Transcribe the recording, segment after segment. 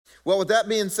Well, with that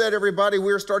being said, everybody,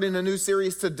 we're starting a new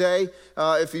series today.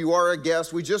 If you are a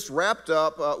guest, we just wrapped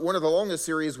up one of the longest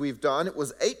series we've done. It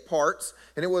was 8 parts,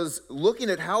 and it was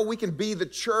looking at how we can be the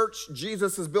church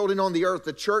Jesus is building on the earth,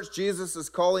 the church Jesus is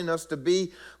calling us to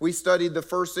be. We studied the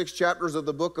first 6 chapters of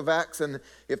the book of Acts, and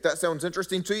if that sounds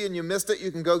interesting to you and you missed it,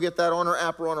 you can go get that on our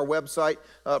app or on our website.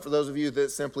 For those of you that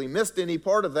simply missed any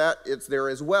part of that, it's there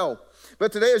as well.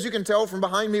 But today, as you can tell from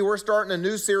behind me, we're starting a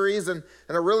new series, and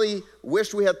I really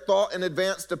wish we had thought in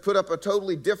advance to put up a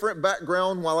totally different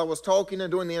background while I was talking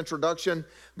and doing the introduction,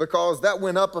 because that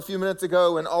went up a few minutes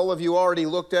ago, and all of you already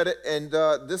looked at it, and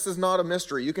this is not a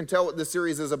mystery. You can tell what this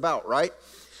series is about, right?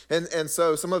 And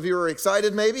so some of you are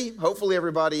excited, maybe. Hopefully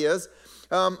everybody is.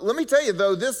 Let me tell you,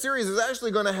 though, this series is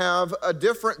actually going to have a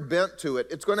different bent to it.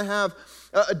 It's going to have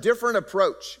a different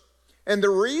approach. And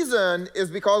the reason is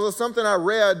because of something I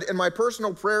read in my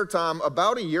personal prayer time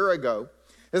about a year ago.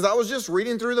 As I was just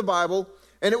reading through the Bible,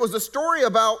 and it was a story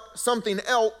about something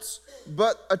else,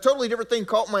 but a totally different thing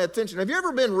caught my attention. Have you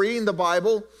ever been reading the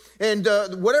Bible, and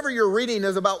whatever you're reading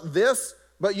is about this,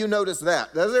 but you notice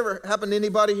that? Does it ever happen to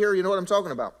anybody here? You know what I'm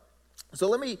talking about. So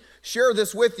let me share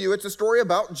this with you. It's a story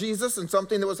about Jesus and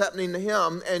something that was happening to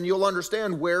him, and you'll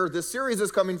understand where this series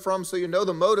is coming from so you know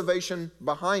the motivation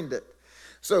behind it.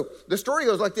 So the story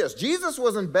goes like this. Jesus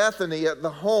was in Bethany at the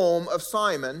home of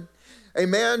Simon, a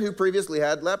man who previously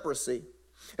had leprosy.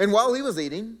 And while he was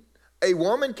eating, a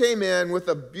woman came in with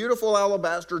a beautiful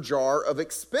alabaster jar of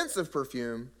expensive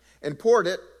perfume and poured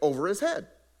it over his head.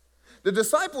 The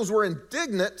disciples were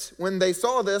indignant when they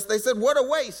saw this. They said, "What a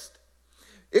waste.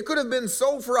 It could have been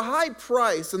sold for a high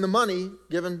price and the money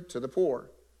given to the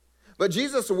poor." But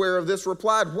Jesus, aware of this,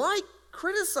 replied, "Why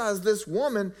criticize this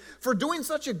woman for doing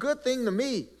such a good thing to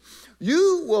me?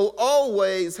 You will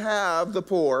always have the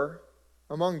poor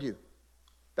among you."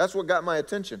 That's what got my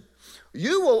attention.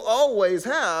 You will always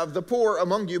have the poor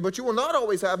among you, but you will not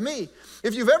always have me.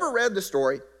 If you've ever read the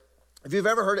story, if you've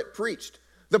ever heard it preached,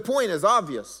 the point is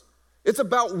obvious. It's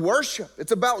about worship.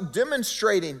 It's about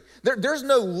demonstrating. There's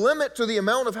no limit to the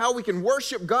amount of how we can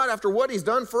worship God after what he's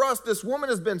done for us. This woman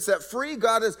has been set free.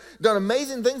 God has done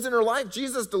amazing things in her life.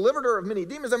 Jesus delivered her of many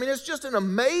demons. I mean, it's just an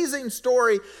amazing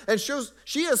story. And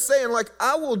she is saying, like,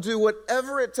 I will do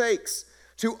whatever it takes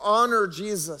to honor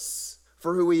Jesus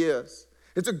for who he is.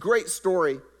 It's a great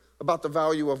story about the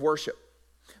value of worship.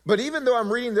 But even though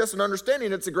I'm reading this and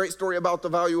understanding it's a great story about the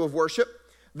value of worship,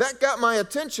 that got my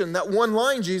attention, that one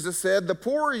line Jesus said, "The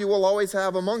poor you will always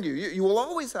have among you." You will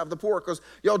always have the poor, because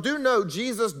y'all do know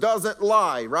Jesus doesn't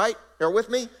lie, right? You're with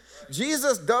me?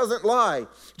 Jesus doesn't lie.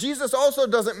 Jesus also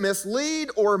doesn't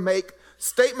mislead or make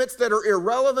statements that are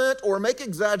irrelevant or make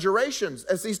exaggerations.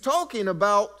 As he's talking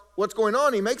about what's going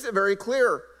on, he makes it very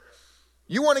clear.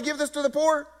 You want to give this to the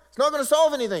poor? It's not going to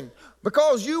solve anything,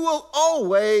 because you will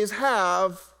always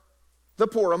have the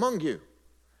poor among you.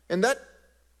 And that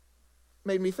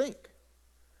made me think,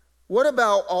 what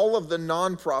about all of the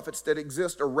nonprofits that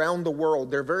exist around the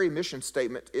world? Their very mission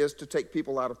statement is to take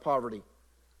people out of poverty.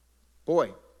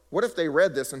 Boy, what if they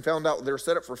read this and found out they're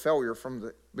set up for failure from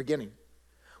the beginning?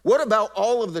 What about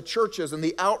all of the churches and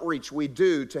the outreach we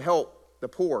do to help the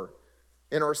poor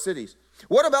in our cities?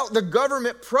 What about the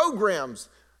government programs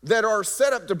that are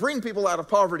set up to bring people out of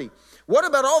poverty? What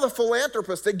about all the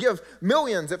philanthropists that give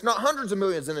millions, if not hundreds of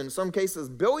millions, and in some cases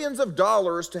billions of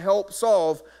dollars to help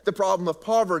solve the problem of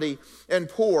poverty and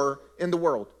poor in the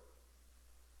world?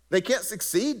 They can't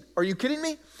succeed? Are you kidding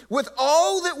me? With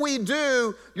all that we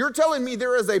do, you're telling me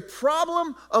there is a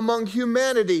problem among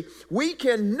humanity we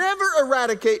can never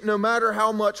eradicate no matter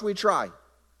how much we try.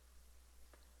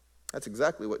 That's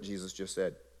exactly what Jesus just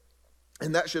said.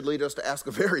 And that should lead us to ask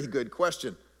a very good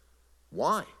question.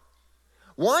 Why?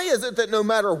 Why is it that no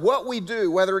matter what we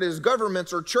do, whether it is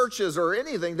governments or churches or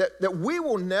anything, that we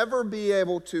will never be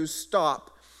able to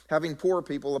stop having poor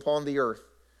people upon the earth?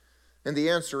 And the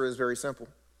answer is very simple.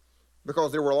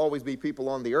 Because there will always be people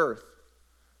on the earth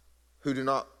who do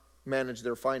not manage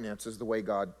their finances the way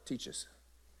God teaches.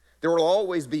 There will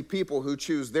always be people who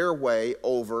choose their way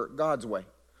over God's way.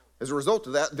 As a result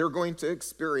of that, they're going to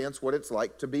experience what it's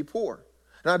like to be poor.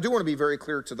 And I do want to be very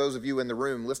clear to those of you in the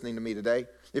room listening to me today.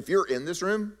 If you're in this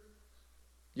room,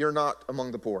 you're not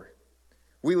among the poor.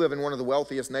 We live in one of the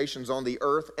wealthiest nations on the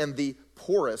earth, and the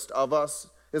poorest of us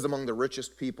is among the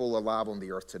richest people alive on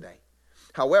the earth today.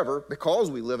 However, because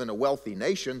we live in a wealthy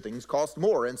nation, things cost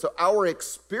more. And so our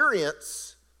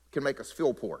experience can make us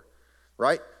feel poor,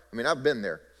 right? I mean, I've been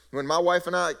there. When my wife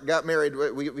and I got married,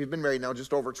 we've been married now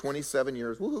just over 27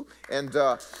 years. Woohoo! And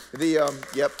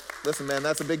yep, listen, man,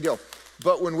 that's a big deal.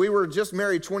 But when we were just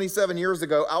married 27 years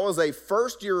ago, I was a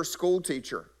first-year school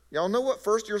teacher. Y'all know what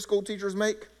first-year school teachers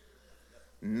make?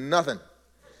 Nothing.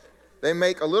 They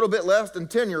make a little bit less than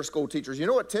 10-year school teachers. You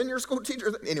know what 10-year school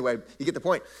teachers? Anyway, you get the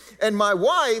point. And my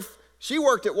wife, she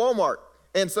worked at Walmart.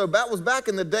 And so that was back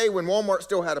in the day when Walmart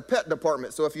still had a pet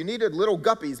department. So if you needed little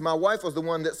guppies, my wife was the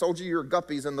one that sold you your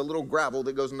guppies and the little gravel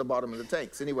that goes in the bottom of the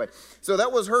tanks. Anyway, so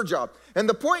that was her job. And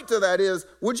the point to that is,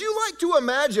 would you like to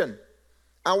imagine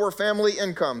our family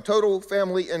income, total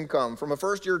family income, from a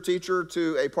first-year teacher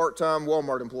to a part-time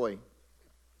Walmart employee?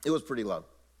 It was pretty low.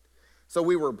 So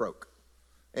we were broke.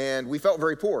 And we felt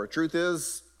very poor. Truth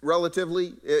is,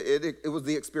 relatively, it was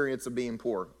the experience of being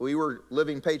poor. We were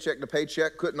living paycheck to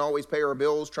paycheck, couldn't always pay our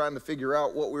bills, trying to figure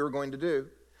out what we were going to do.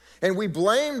 And we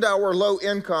blamed our low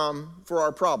income for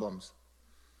our problems.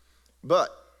 But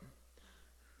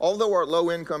although our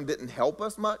low income didn't help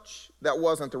us much, that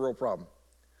wasn't the real problem.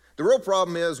 The real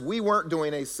problem is we weren't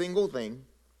doing a single thing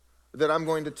that I'm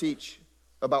going to teach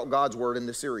about God's word in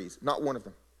this series. Not one of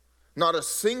them. Not a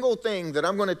single thing that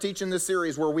I'm going to teach in this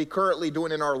series were we currently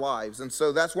doing in our lives. And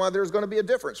so that's why there's going to be a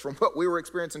difference from what we were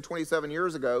experiencing 27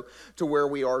 years ago to where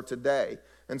we are today.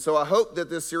 And so I hope that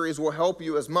this series will help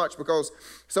you as much, because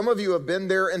some of you have been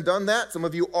there and done that. Some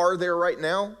of you are there right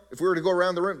now. If we were to go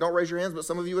around the room, don't raise your hands, but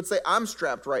some of you would say, I'm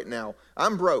strapped right now.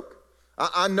 I'm broke.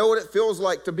 I know what it feels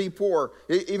like to be poor.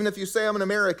 Even if you say I'm an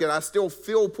American, I still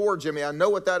feel poor, Jimmy. I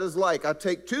know what that is like. I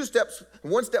take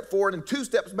one step forward and 2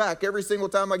 steps back every single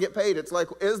time I get paid. It's like,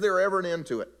 is there ever an end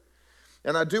to it?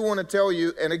 And I do want to tell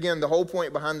you, and again, the whole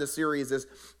point behind this series is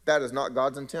that is not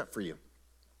God's intent for you.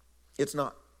 It's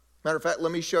not. Matter of fact,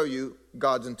 let me show you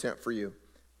God's intent for you.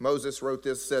 Moses wrote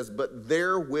this, says, but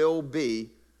there will be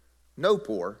no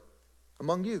poor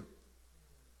among you.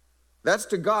 That's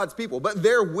to God's people. But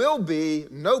there will be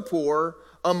no poor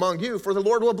among you, for the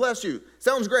Lord will bless you.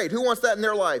 Sounds great. Who wants that in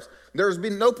their lives? There's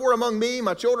been no poor among me,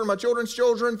 my children, my children's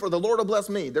children, for the Lord will bless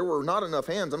me. There were not enough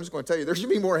hands. I'm just going to tell you, there should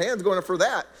be more hands going up for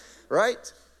that,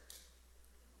 right?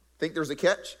 Think there's a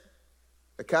catch?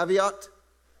 A caveat?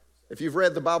 If you've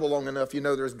read the Bible long enough, you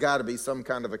know there's got to be some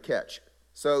kind of a catch.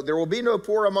 So there will be no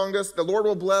poor among us. The Lord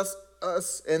will bless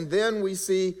us. And then we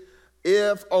see,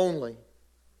 if only.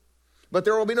 But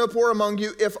there will be no poor among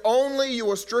you, if only you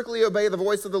will strictly obey the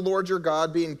voice of the Lord your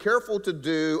God, being careful to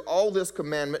do all this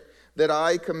commandment that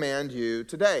I command you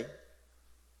today.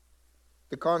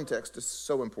 The context is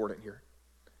so important here.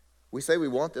 We say we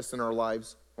want this in our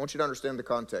lives. I want you to understand the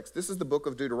context. This is the book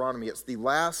of Deuteronomy. It's the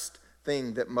last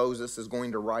thing that Moses is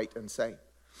going to write and say.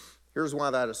 Here's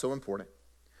why that is so important.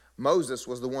 Moses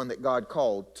was the one that God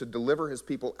called to deliver his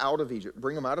people out of Egypt,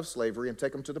 bring them out of slavery, and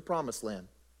take them to the promised land.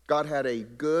 God had a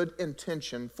good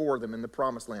intention for them in the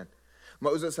promised land.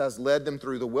 Moses has led them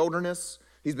through the wilderness.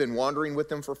 He's been wandering with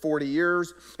them for 40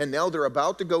 years, and now they're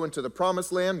about to go into the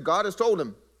promised land. God has told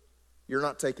him, you're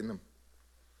not taking them.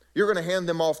 You're going to hand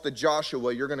them off to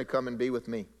Joshua. You're going to come and be with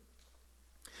me.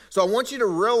 So I want you to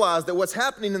realize that what's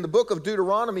happening in the book of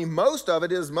Deuteronomy, most of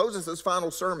it is Moses'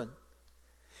 final sermon.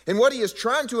 And what he is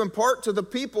trying to impart to the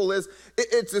people is,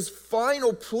 it's his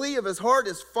final plea of his heart,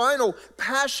 his final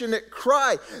passionate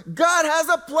cry. God has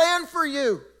a plan for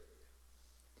you.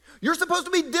 You're supposed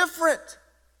to be different.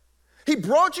 He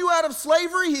brought you out of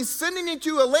slavery. He's sending you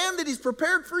to a land that he's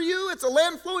prepared for you. It's a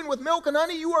land flowing with milk and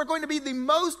honey. You are going to be the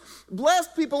most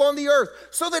blessed people on the earth,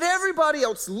 so that everybody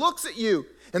else looks at you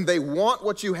and they want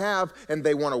what you have and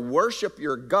they want to worship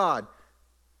your God.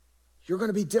 You're going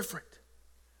to be different.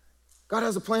 God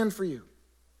has a plan for you,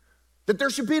 that there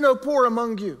should be no poor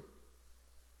among you.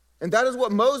 And that is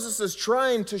what Moses is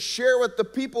trying to share with the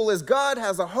people, is God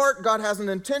has a heart, God has an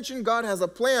intention, God has a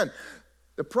plan.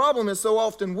 The problem is so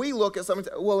often we look at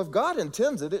something, well, if God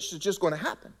intends it, it's just going to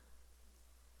happen.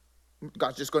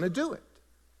 God's just going to do it.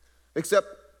 Except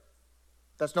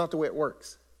that's not the way it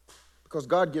works, because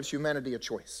God gives humanity a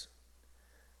choice.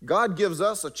 God gives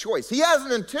us a choice. He has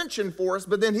an intention for us,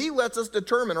 but then he lets us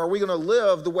determine, are we going to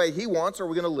live the way he wants, or are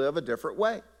we going to live a different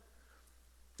way?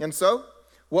 And so,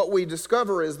 what we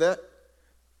discover is that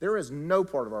there is no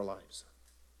part of our lives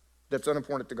that's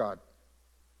unimportant to God.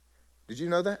 Did you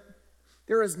know that?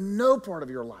 There is no part of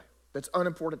your life that's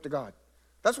unimportant to God.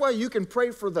 That's why you can pray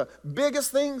for the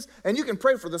biggest things and you can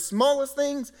pray for the smallest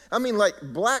things. I mean, like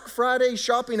Black Friday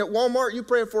shopping at Walmart, you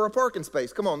pray for a parking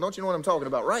space. Come on, don't you know what I'm talking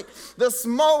about, right? The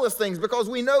smallest things, because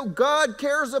we know God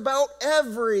cares about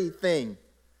everything.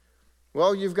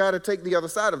 Well, you've got to take the other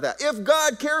side of that. If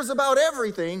God cares about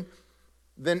everything,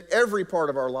 then every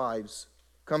part of our lives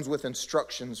comes with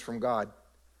instructions from God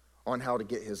on how to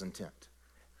get his intent.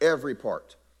 Every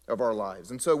part of our lives.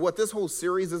 And so what this whole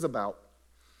series is about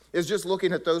is just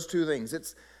looking at those two things.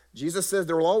 Jesus says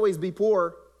there will always be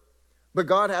poor, but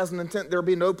God has an intent there will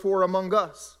be no poor among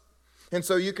us. And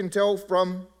so you can tell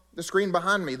from the screen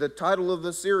behind me, the title of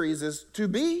the series is To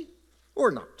Be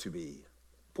or Not to Be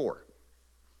Poor.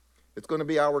 It's going to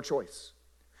be our choice.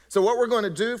 So what we're going to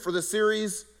do for the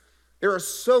series, there are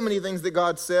so many things that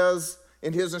God says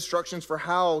in his instructions for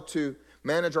how to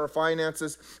manage our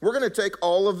finances. We're going to take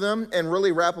all of them and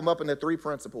really wrap them up into 3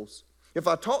 principles. If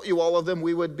I taught you all of them,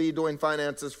 we would be doing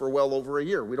finances for well over a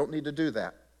year. We don't need to do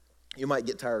that. You might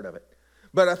get tired of it.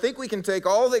 But I think we can take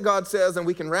all that God says and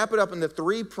we can wrap it up into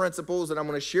 3 principles, and I'm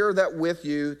going to share that with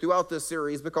you throughout this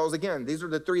series because, again, these are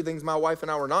the 3 things my wife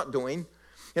and I are not doing.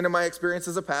 And in my experience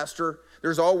as a pastor,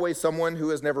 there's always someone who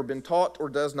has never been taught or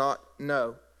does not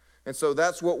know. And so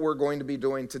that's what we're going to be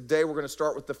doing. Today we're going to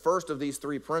start with the first of these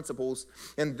 3 principles,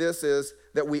 and this is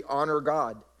that we honor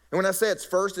God. And when I say it's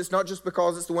first, it's not just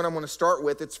because it's the one I'm going to start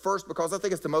with. It's first because I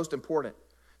think it's the most important,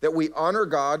 that we honor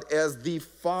God as the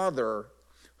Father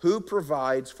who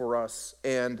provides for us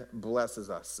and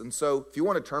blesses us. And so if you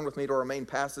want to turn with me to our main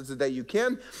passage today, you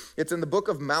can. It's in the book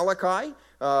of Malachi.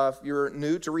 If you're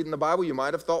new to reading the Bible, you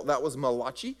might have thought that was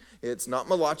Malachi. It's not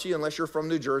Malachi unless you're from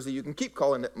New Jersey. You can keep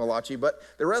calling it Malachi, but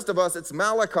the rest of us, it's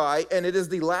Malachi, and it is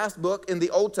the last book in the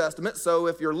Old Testament. So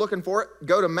if you're looking for it,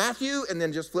 go to Matthew and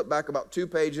then just flip back about 2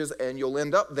 pages and you'll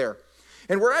end up there.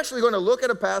 And we're actually going to look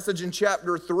at a passage in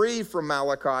chapter 3 from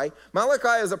Malachi.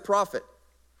 Malachi is a prophet.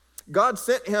 God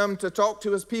sent him to talk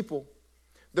to his people.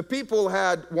 The people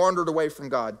had wandered away from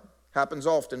God. Happens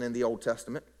often in the Old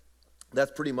Testament.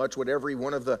 That's pretty much what every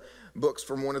one of the books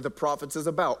from one of the prophets is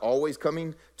about. Always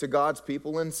coming to God's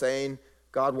people and saying,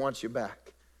 God wants you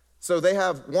back. So they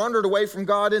have wandered away from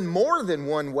God in more than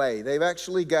one way. They've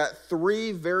actually got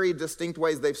 3 very distinct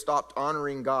ways they've stopped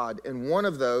honoring God. And one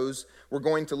of those we're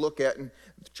going to look at in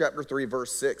chapter 3,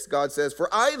 verse 6. God says, For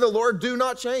I, the Lord, do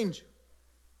not change.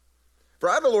 For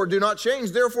I, the Lord, do not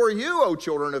change. Therefore you, O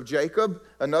children of Jacob,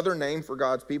 another name for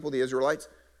God's people, the Israelites,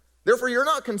 therefore you're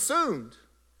not consumed.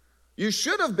 You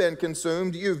should have been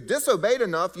consumed. You've disobeyed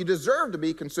enough. You deserve to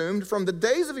be consumed. From the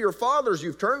days of your fathers,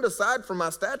 you've turned aside from my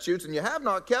statutes, and you have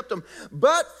not kept them.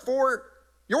 But for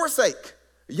your sake,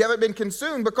 you haven't been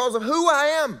consumed because of who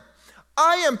I am.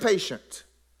 I am patient.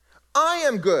 I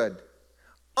am good.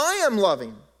 I am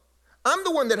loving. I'm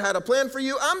the one that had a plan for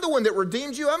you. I'm the one that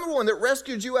redeemed you. I'm the one that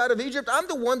rescued you out of Egypt. I'm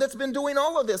the one that's been doing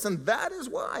all of this. And that is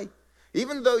why,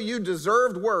 even though you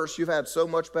deserved worse, you've had so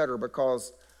much better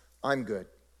because I'm good.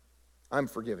 I'm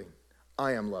forgiving.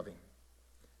 I am loving.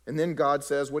 And then God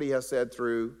says what he has said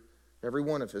through every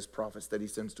one of his prophets that he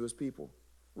sends to his people.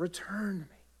 Return to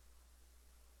me.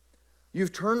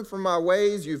 You've turned from my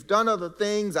ways. You've done other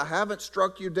things. I haven't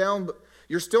struck you down, but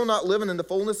you're still not living in the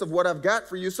fullness of what I've got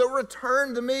for you. So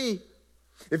return to me.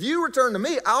 If you return to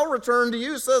me, I'll return to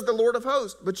you, says the Lord of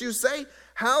hosts. But you say,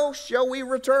 how shall we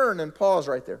return? And pause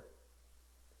right there.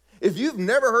 If you've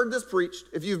never heard this preached,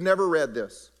 if you've never read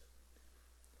this,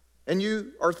 and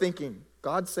you are thinking,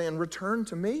 God's saying, return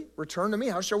to me,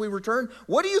 how shall we return?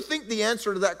 What do you think the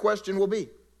answer to that question will be?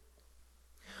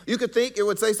 You could think it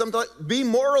would say something like, be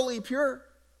morally pure.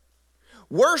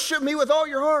 Worship me with all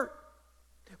your heart.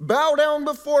 Bow down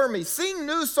before me. Sing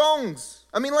new songs.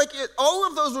 I mean, all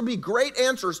of those would be great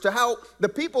answers to how the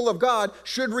people of God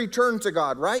should return to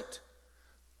God, right?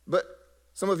 But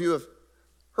some of you have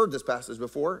heard this passage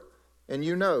before, and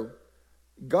you know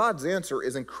God's answer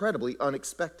is incredibly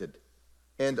unexpected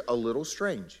and a little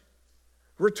strange.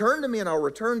 Return to me and I'll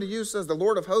return to you, says the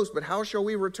Lord of hosts, but how shall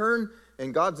we return?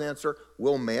 And God's answer,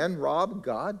 will man rob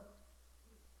God?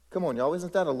 Come on, y'all,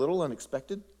 isn't that a little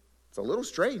unexpected? It's a little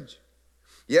strange.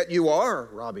 Yet you are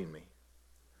robbing me.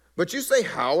 But you say,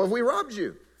 how have we robbed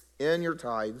you? In your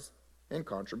tithes and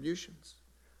contributions.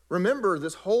 Remember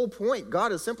this whole point.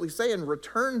 God is simply saying,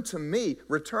 return to me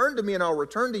and I'll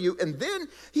return to you. And then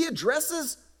he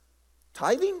addresses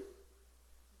tithing.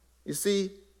 You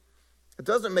see, it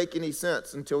doesn't make any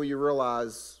sense until you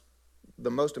realize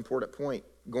the most important point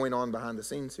going on behind the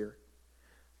scenes here.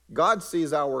 God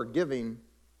sees our giving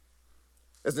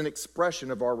as an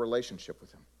expression of our relationship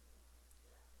with him.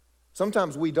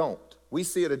 Sometimes we don't. We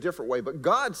see it a different way, but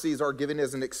God sees our giving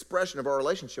as an expression of our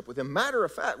relationship with him. Matter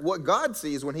of fact, what God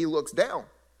sees when he looks down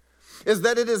is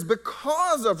that it is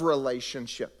because of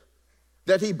relationship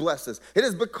that he blesses. It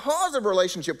is because of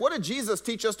relationship. What did Jesus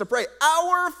teach us to pray?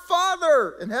 Our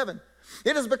Father in heaven.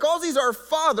 It is because he's our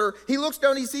Father, he looks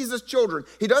down, he sees his children.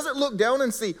 He doesn't look down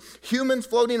and see humans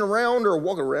floating around or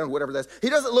walking around, whatever that is. He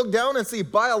doesn't look down and see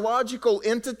biological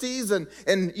entities and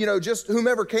just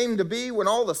whomever came to be when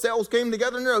all the cells came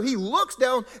together. No, he looks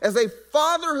down as a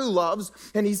Father who loves,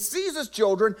 and he sees his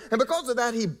children, and because of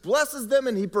that, he blesses them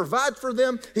and he provides for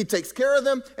them. He takes care of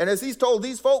them, and as he's told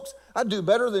these folks, I do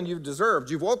better than you've deserved.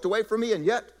 You've walked away from me, and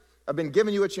yet I've been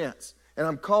giving you a chance. And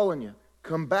I'm calling you,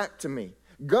 come back to me.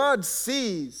 God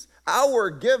sees our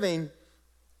giving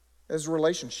as a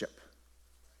relationship,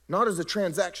 not as a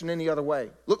transaction any other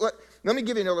way. Look, let me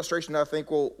give you an illustration that I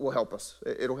think will help us.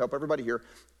 It'll help everybody here.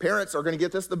 Parents are going to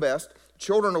get this the best.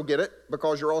 Children will get it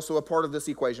because you're also a part of this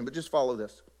equation, but just follow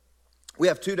this. We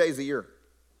have 2 days a year.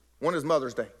 One is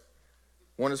Mother's Day.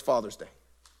 One is Father's Day.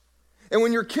 And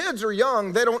when your kids are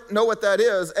young, they don't know what that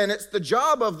is, and it's the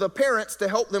job of the parents to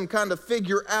help them kind of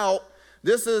figure out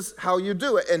this is how you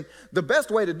do it. And the best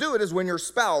way to do it is when your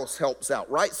spouse helps out,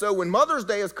 right? So when Mother's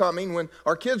Day is coming, when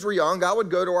our kids were young, I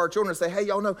would go to our children and say, hey,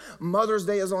 y'all know Mother's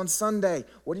Day is on Sunday.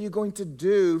 What are you going to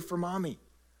do for mommy?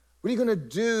 What are you going to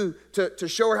do to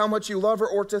show her how much you love her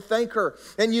or to thank her?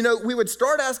 And you know, we would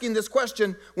start asking this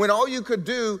question when all you could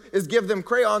do is give them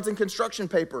crayons and construction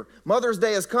paper. Mother's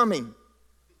Day is coming.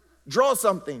 Draw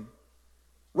something.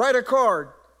 Write a card.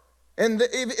 And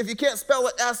if you can't spell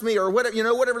it, ask me, or whatever, you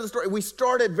know, whatever the story. We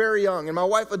started very young, and my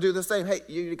wife would do the same. Hey,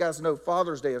 you guys know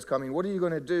Father's Day is coming. What are you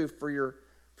going to do for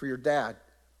your dad?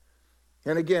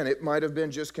 And again, it might have been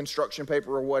just construction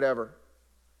paper or whatever.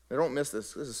 Now, don't miss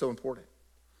this. This is so important.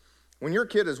 When your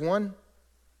kid is 1,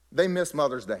 they miss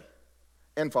Mother's Day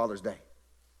and Father's Day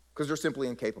because they're simply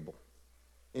incapable.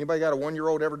 Anybody got a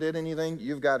 1-year-old ever did anything?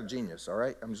 You've got a genius, all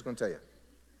right? I'm just going to tell you.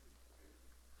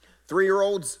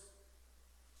 3-year-olds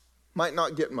might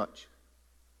not get much.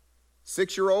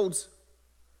 6-year-olds,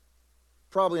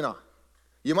 probably not.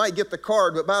 You might get the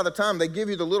card, but by the time they give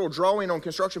you the little drawing on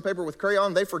construction paper with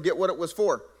crayon, they forget what it was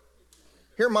for.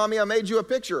 Here, Mommy, I made you a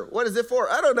picture. What is it for?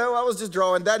 I don't know. I was just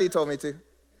drawing. Daddy told me to.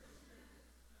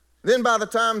 Then by the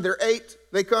time they're 8,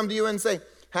 they come to you and say,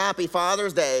 Happy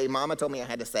Father's Day. Mama told me I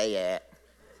had to say it.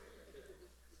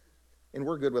 And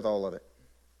we're good with all of it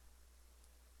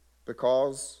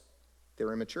because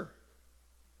they're immature.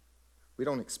 We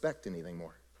don't expect anything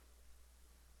more.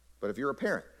 But if you're a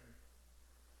parent,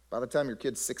 by the time your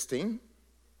kid's 16,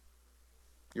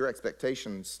 your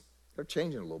expectations, they're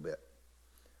changing a little bit.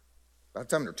 By the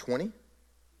time they're 20,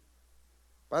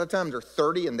 by the time they're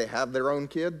 30 and they have their own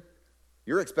kid,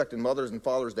 you're expecting Mother's and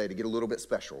Father's Day to get a little bit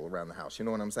special around the house. You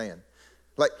know what I'm saying?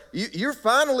 Like, you're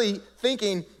finally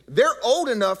thinking they're old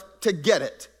enough to get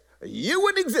it. You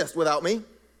wouldn't exist without me.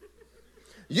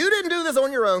 You didn't do this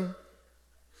on your own.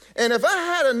 And if I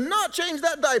had not changed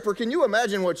that diaper, can you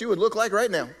imagine what you would look like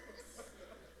right now?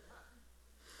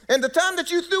 And the time that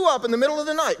you threw up in the middle of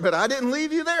the night, but I didn't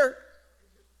leave you there.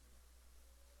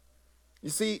 You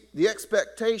see, the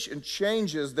expectation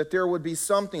changes that there would be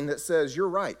something that says, you're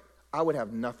right, I would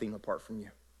have nothing apart from you.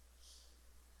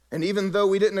 And even though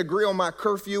we didn't agree on my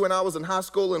curfew when I was in high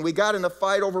school and we got in a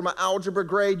fight over my algebra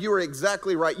grade, you were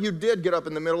exactly right. You did get up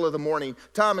in the middle of the morning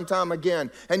time and time again,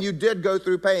 and you did go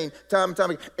through pain time and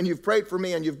time again, and you've prayed for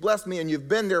me and you've blessed me and you've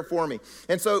been there for me.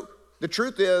 And so the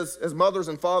truth is, as mothers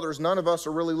and fathers, none of us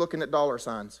are really looking at dollar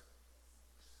signs.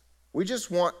 We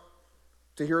just want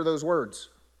to hear those words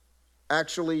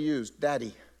actually used,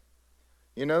 Daddy.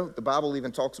 You know, the Bible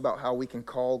even talks about how we can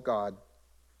call God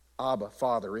Abba,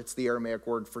 Father. It's the Aramaic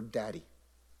word for daddy.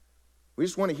 We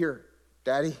just want to hear,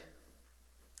 Daddy,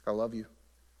 I love you.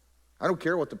 I don't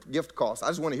care what the gift costs. I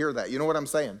just want to hear that. You know what I'm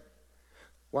saying?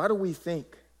 Why do we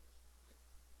think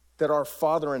that our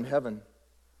Father in heaven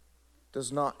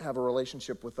does not have a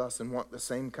relationship with us and want the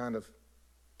same kind of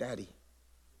daddy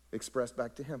expressed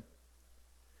back to him?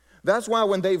 That's why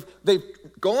when they've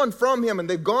gone from him and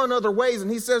they've gone other ways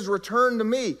and he says, return to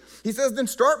me. He says, then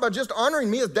start by just honoring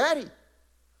me as daddy.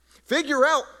 Figure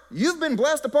out you've been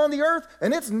blessed upon the earth,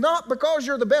 and it's not because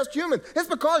you're the best human. It's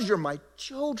because you're my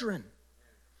children.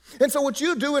 And so what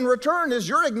you do in return is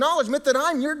your acknowledgement that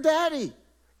I'm your daddy.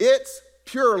 It's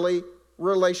purely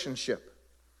relationship.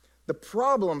 The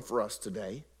problem for us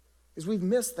today is we've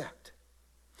missed that.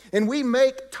 And we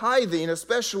make tithing,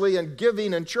 especially in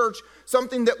giving in church,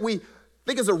 something that we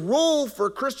think is a rule for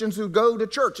Christians who go to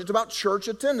church. It's about church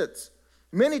attendance.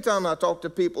 Many times I talk to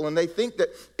people and they think that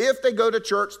if they go to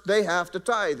church, they have to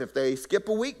tithe. If they skip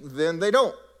a week, then they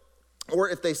don't. Or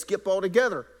if they skip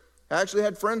altogether. I actually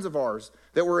had friends of ours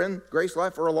that were in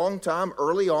GraceLife for a long time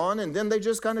early on, and then they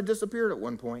just kind of disappeared at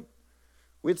one point.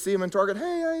 We'd see them in Target.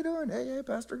 Hey, how you doing? Hey,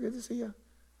 Pastor, good to see you.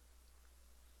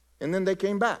 And then they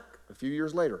came back a few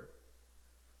years later.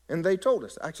 And they told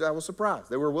us. Actually, I was surprised.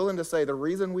 They were willing to say the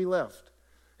reason we left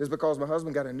is because my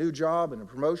husband got a new job and a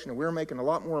promotion and we were making a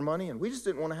lot more money and we just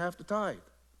didn't want to have to tithe.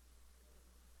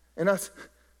 And I said,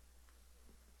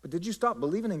 but did you stop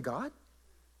believing in God?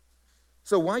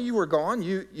 So while you were gone,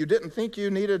 you didn't think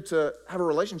you needed to have a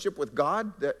relationship with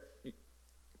God?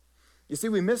 You see,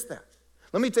 we missed that.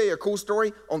 Let me tell you a cool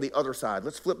story on the other side.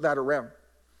 Let's flip that around.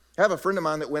 I have a friend of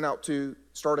mine that went out to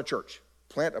start a church.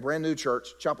 plant a brand new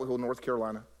church, Chapel Hill, North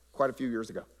Carolina, quite a few years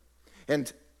ago.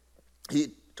 And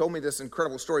he told me this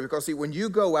incredible story because, see, when you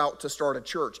go out to start a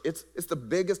church, it's the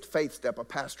biggest faith step a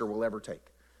pastor will ever take.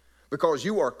 Because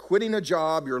you are quitting a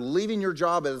job, you're leaving your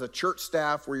job as a church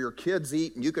staff where your kids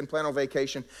eat and you can plan on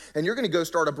vacation, and you're going to go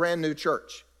start a brand new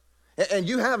church. And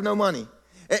you have no money.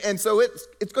 And so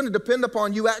it's going to depend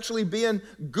upon you actually being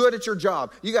good at your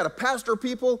job. You got to pastor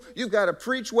people, you've got to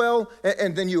preach well,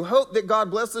 and then you hope that God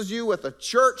blesses you with a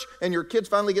church and your kids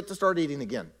finally get to start eating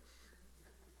again.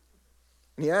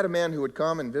 And he had a man who would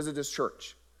come and visit his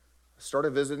church.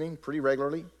 Started visiting pretty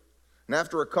regularly. And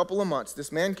after a couple of months,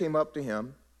 this man came up to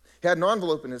him. He had an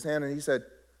envelope in his hand, and he said,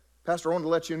 "Pastor, I wanted to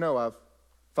let you know I've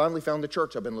finally found the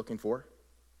church I've been looking for."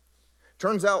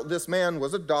 Turns out this man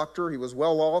was a doctor. He was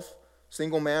well off.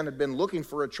 Single man, had been looking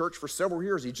for a church for several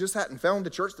years. He just hadn't found the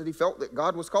church that he felt that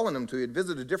God was calling him to. He had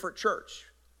visited a different church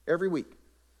every week.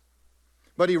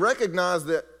 But he recognized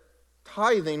that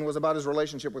tithing was about his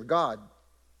relationship with God,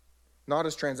 not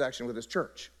his transaction with his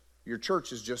church. Your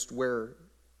church is just where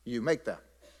you make that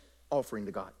offering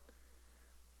to God.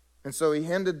 And so he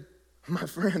handed my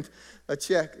friend a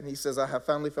check, and he says, "I have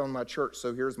finally found my church,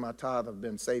 so here's my tithe I've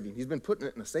been saving." He's been putting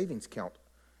it in a savings account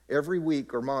every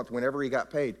week or month whenever he got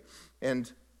paid.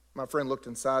 And my friend looked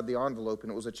inside the envelope,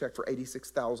 and it was a check for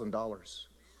 $86,000.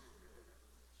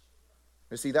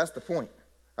 You see, that's the point.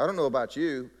 I don't know about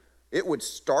you. It would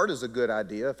start as a good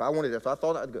idea. If I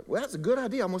thought I'd go, well, that's a good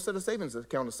idea. I'm going to set a savings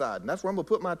account aside, and that's where I'm going to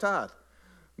put my tithe.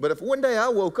 But if one day I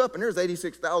woke up and there's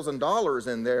 $86,000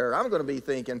 in there, I'm going to be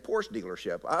thinking Porsche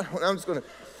dealership. I'm going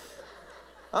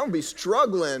to be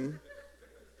struggling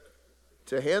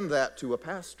to hand that to a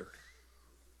pastor.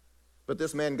 But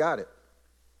this man got it.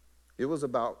 It was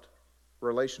about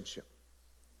relationship.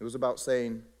 It was about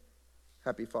saying,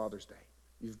 "Happy Father's Day.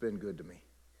 You've been good to me.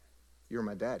 You're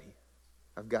my daddy.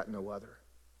 I've got no other.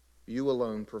 You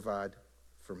alone provide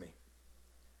for me."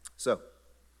 So,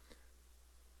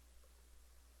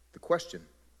 the question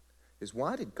is,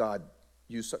 why did God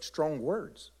use such strong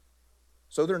words?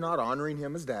 So they're not honoring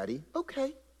him as daddy.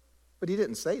 Okay, but he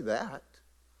didn't say that.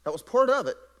 That was part of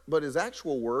it. But his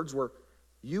actual words were,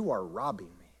 "You are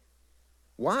robbing me."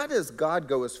 Why does God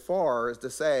go as far as to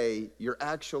say, "You're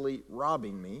actually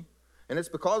robbing me"? And it's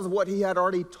because of what he had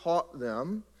already taught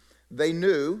them. They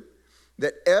knew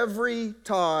that every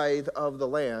tithe of the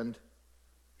land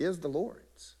is the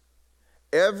Lord's.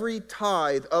 Every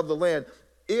tithe of the land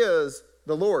is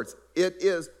the Lord's. It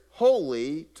is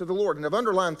holy to the Lord. And I've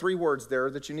underlined 3 words there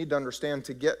that you need to understand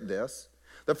to get this.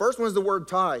 The first one is the word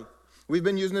tithe. We've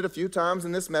been using it a few times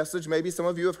in this message. Maybe some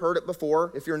of you have heard it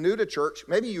before. If you're new to church,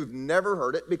 maybe you've never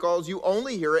heard it because you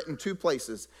only hear it in 2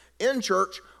 places, in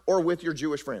church or with your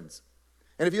Jewish friends.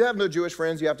 And if you have no Jewish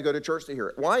friends, you have to go to church to hear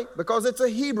it. Why? Because it's a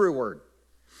Hebrew word.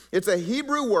 It's a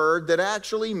Hebrew word that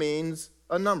actually means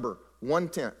a number,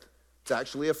 1/10. It's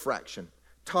actually a fraction.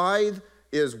 Tithe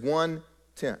is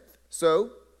 1/10.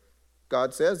 So,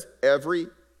 God says every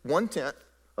 1/10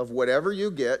 of whatever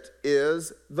you get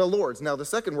is the Lord's. Now, the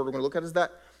second word we're going to look at is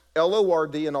that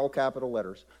L-O-R-D in all capital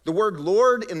letters. The word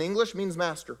Lord in English means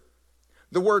master.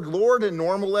 The word Lord in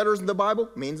normal letters in the Bible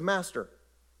means master.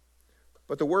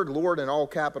 But the word Lord in all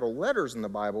capital letters in the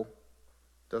Bible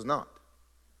does not.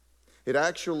 It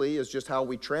actually is just how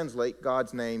we translate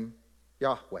God's name,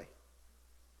 Yahweh.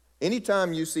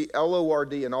 Anytime you see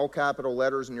L-O-R-D in all capital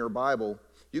letters in your Bible,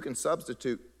 you can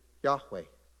substitute Yahweh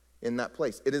in that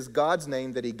place. It is God's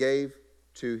name that he gave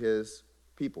to his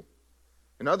people.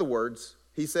 In other words,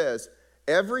 he says,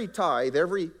 every tithe,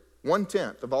 every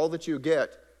 1/10 of all that you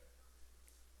get,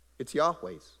 it's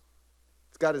Yahweh's.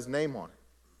 It's got his name on it.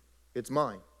 It's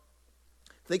mine.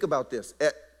 Think about this.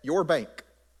 At your bank,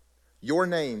 your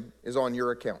name is on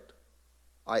your account.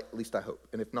 At least I hope.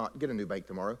 And if not, get a new bank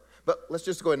tomorrow. But let's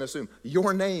just go ahead and assume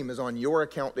your name is on your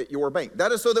account at your bank.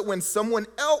 That is so that when someone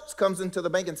else comes into the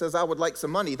bank and says, "I would like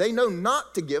some money," they know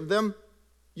not to give them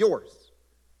yours.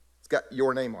 It's got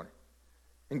your name on it.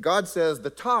 And God says the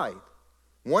tithe,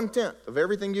 1/10 of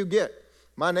everything you get,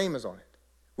 my name is on it.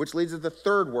 Which leads to the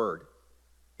third word.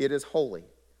 It is holy.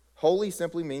 Holy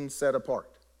simply means set apart.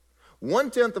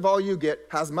 1/10 of all you get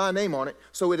has my name on it,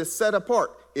 so it is set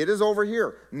apart. It is over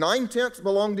here. 9/10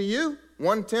 belong to you.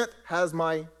 1/10 has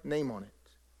my name on it.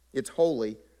 It's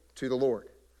holy to the Lord.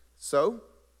 So,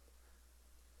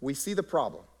 we see the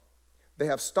problem. They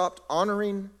have stopped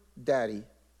honoring Daddy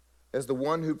as the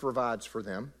one who provides for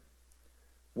them.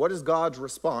 What is God's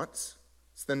response?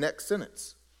 It's the next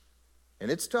sentence. And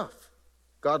it's tough.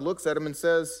 God looks at him and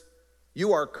says,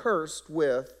 "You are cursed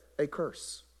with a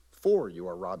curse, for you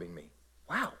are robbing me."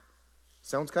 Wow.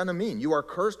 Sounds kind of mean. You are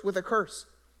cursed with a curse.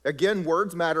 Again,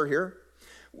 words matter here.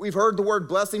 We've heard the word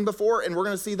blessing before, and we're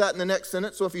going to see that in the next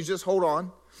sentence, so if you just hold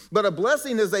on. But a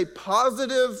blessing is a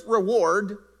positive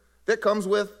reward that comes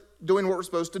with doing what we're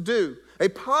supposed to do. A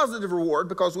positive reward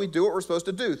because we do what we're supposed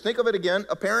to do. Think of it again,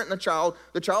 a parent and a child.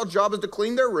 The child's job is to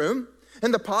clean their room,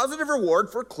 and the positive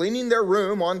reward for cleaning their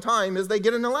room on time is they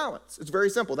get an allowance. It's very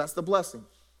simple. That's the blessing.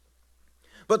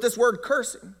 But this word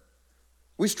cursing,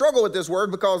 we struggle with this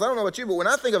word because I don't know about you, but when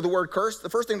I think of the word curse, the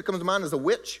first thing that comes to mind is a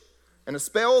witch and a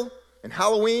spell and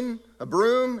Halloween, a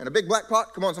broom and a big black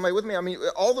pot. Come on, somebody with me? I mean,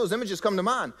 all those images come to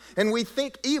mind. And we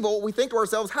think evil. We think to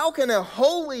ourselves, how can a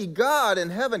holy God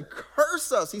in heaven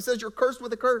curse us? He says you're cursed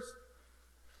with a curse.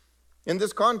 In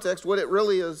this context, what it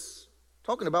really is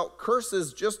talking about, curse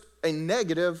is just a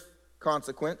negative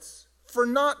consequence for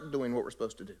not doing what we're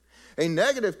supposed to do. A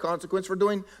negative consequence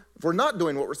for not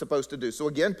doing what we're supposed to do. So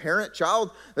again, parent,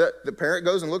 child, the parent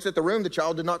goes and looks at the room. The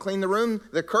child did not clean the room.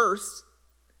 The curse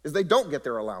is they don't get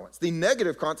their allowance. The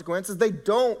negative consequence is they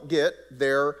don't get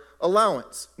their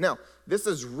allowance. Now, this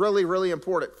is really, really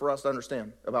important for us to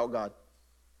understand about God.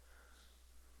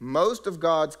 Most of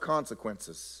God's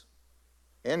consequences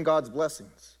and God's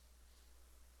blessings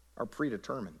are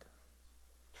predetermined.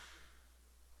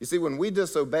 You see, when we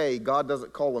disobey, God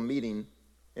doesn't call a meeting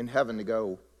in heaven to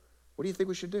go, what do you think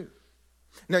we should do?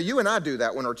 Now, you and I do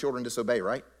that when our children disobey,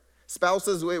 right?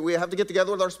 Spouses, we have to get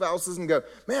together with our spouses and go,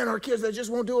 man, our kids, they just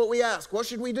won't do what we ask. What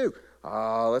should we do?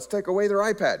 Let's take away their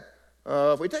iPad.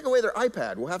 If we take away their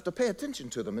iPad, we'll have to pay attention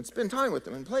to them and spend time with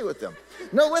them and play with them.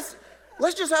 No, let's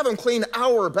just have them clean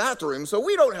our bathroom so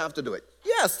we don't have to do it.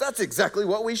 Yes, that's exactly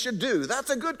what we should do. That's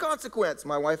a good consequence.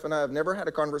 My wife and I have never had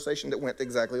a conversation that went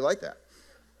exactly like that.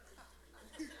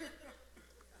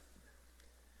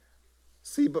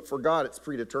 See, but for God, it's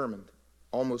predetermined,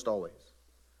 almost always.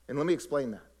 And let me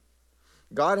explain that.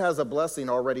 God has a blessing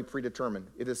already predetermined.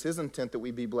 It is his intent that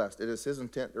we be blessed. It is his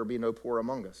intent there be no poor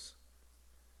among us.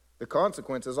 The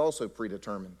consequence is also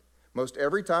predetermined. Most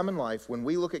every time in life, when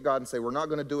we look at God and say, we're not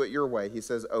going to do it your way, he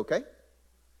says, okay,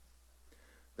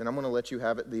 then I'm going to let you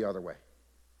have it the other way.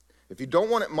 If you don't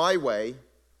want it my way,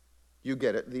 you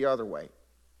get it the other way.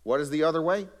 What is the other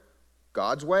way?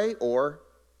 God's way or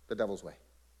the devil's way?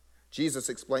 Jesus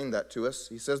explained that to us.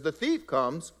 He says, the thief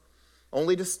comes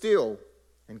only to steal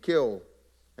and kill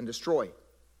and destroy.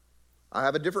 I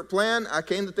have a different plan. I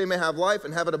came that they may have life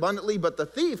and have it abundantly, but the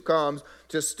thief comes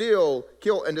to steal,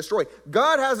 kill, and destroy.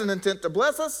 God has an intent to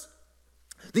bless us.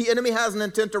 The enemy has an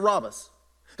intent to rob us.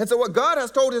 And so what God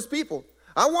has told his people,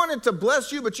 I wanted to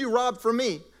bless you, but you robbed from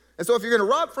me. And so if you're going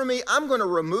to rob from me, I'm going to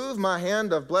remove my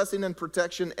hand of blessing and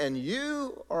protection, and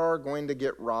you are going to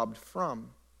get robbed from.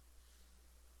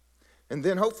 And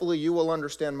then hopefully you will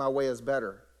understand my way is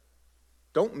better.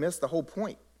 Don't miss the whole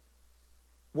point.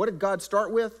 What did God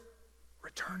start with?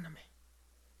 Return to me.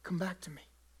 Come back to me.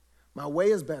 My way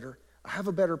is better. I have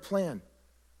a better plan.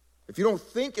 If you don't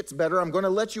think it's better, I'm going to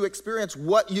let you experience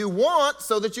what you want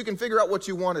so that you can figure out what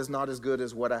you want is not as good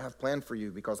as what I have planned for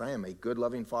you, because I am a good,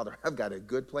 loving Father. I've got a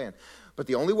good plan. But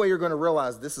the only way you're going to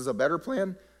realize this is a better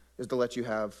plan is to let you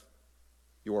have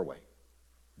your way,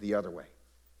 the other way.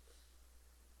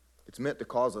 It's meant to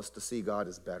cause us to see God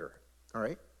as better. All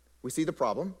right? We see the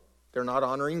problem. They're not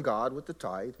honoring God with the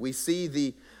tithe. We see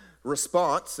the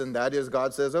response, and that is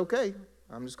God says, okay,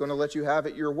 I'm just going to let you have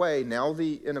it your way. Now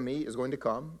the enemy is going to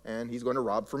come, and he's going to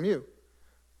rob from you.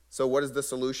 So what is the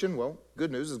solution? Well,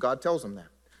 good news is God tells them that.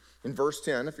 In verse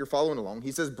 10, if you're following along,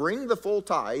 he says, bring the full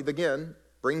tithe, again,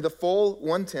 bring the full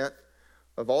 1/10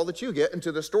 of all that you get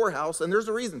into the storehouse, and there's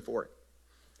a reason for it,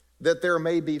 that there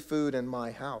may be food in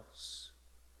my house.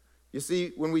 You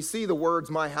see, when we see the words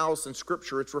my house in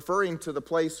Scripture, it's referring to the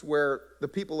place where the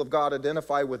people of God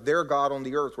identify with their God on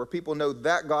the earth, where people know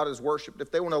that God is worshiped.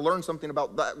 If they want to learn something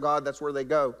about that God, that's where they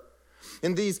go.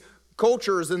 In these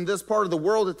cultures in this part of the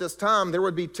world at this time, there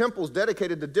would be temples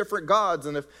dedicated to different gods.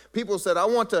 And if people said, I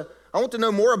want to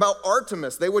know more about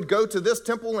Artemis, they would go to this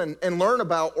temple and learn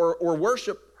about or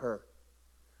worship her.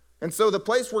 And so the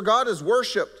place where God is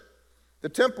worshiped, the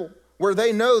temple, where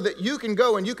they know that you can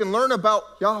go and you can learn about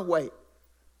Yahweh,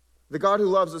 the God who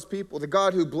loves his people, the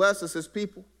God who blesses his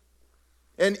people.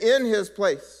 And in his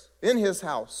place, in his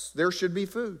house, there should be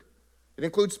food. It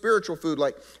includes spiritual food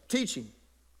like teaching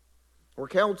or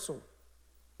counsel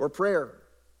or prayer.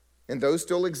 And those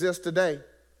still exist today.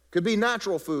 Could be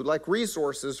natural food like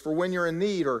resources for when you're in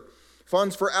need, or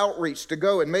funds for outreach to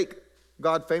go and make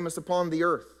God famous upon the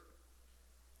earth.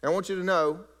 And I want you to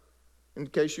know, in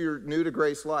case you're new to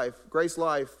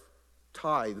GraceLife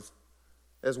tithes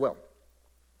as well.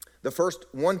 The first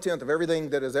 1/10 of everything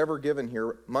that is ever given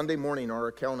here, Monday morning our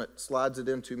accountant slides it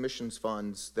into missions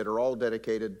funds that are all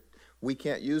dedicated. We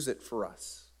can't use it for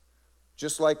us.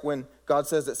 Just like when God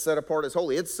says it's set apart as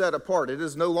holy, it's set apart. It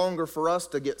is no longer for us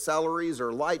to get salaries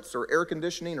or lights or air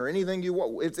conditioning or anything you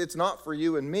want. It's not for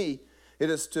you and me.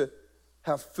 It is to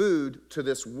have food to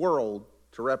this world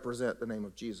to represent the name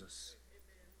of Jesus.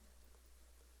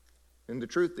 And the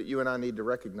truth that you and I need to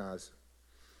recognize,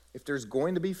 if there's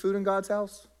going to be food in God's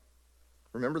house,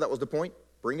 remember that was the point,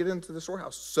 bring it into the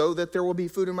storehouse so that there will be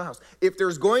food in my house. If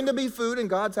there's going to be food in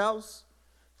God's house,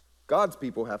 God's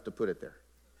people have to put it there.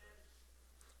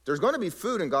 If there's going to be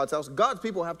food in God's house, God's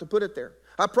people have to put it there.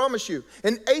 I promise you,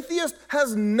 an atheist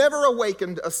has never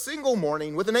awakened a single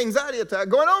morning with an anxiety attack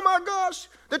going, oh my gosh,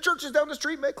 the churches down the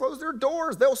street may close their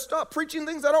doors. They'll stop preaching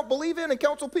things I don't believe in and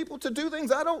counsel people to do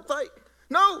things I don't think.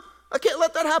 No, I can't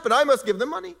let that happen. I must give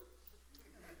them money.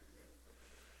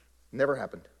 Never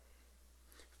happened.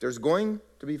 If there's going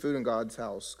to be food in God's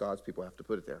house, God's people have to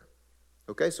put it there.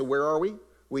 Okay, so where are we?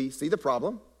 We see the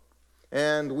problem,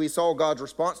 and we saw God's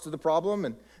response to the problem,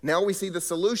 and now we see the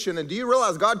solution. And do you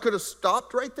realize God could have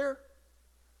stopped right there?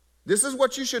 This is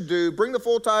what you should do. Bring the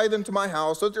full tithe into my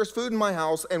house so that there's food in my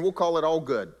house, and we'll call it all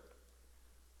good.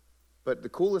 But the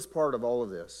coolest part of all of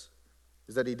this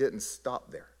is that he didn't stop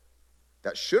there.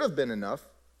 That should have been enough.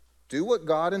 Do what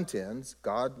God intends,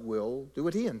 God will do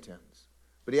what he intends.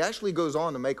 But he actually goes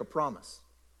on to make a promise.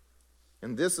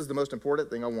 And this is the most important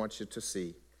thing I want you to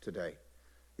see today.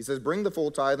 He says, bring the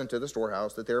full tithe into the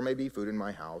storehouse that there may be food in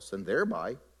my house, and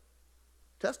thereby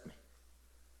test me.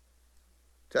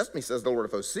 Test me, says the Lord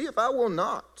of hosts. See if I will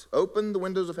not open the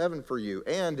windows of heaven for you.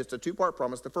 And it's a two-part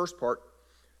promise. The first part,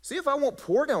 see if I won't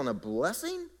pour down a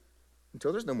blessing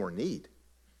until there's no more need.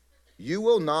 You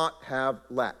will not have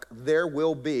lack. There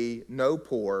will be no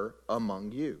poor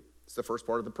among you. It's the first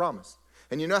part of the promise.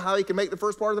 And you know how he can make the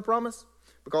first part of the promise?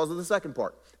 Because of the second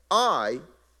part. I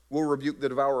will rebuke the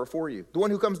devourer for you. The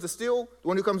one who comes to steal, the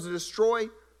one who comes to destroy,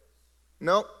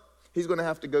 no, he's going to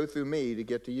have to go through me to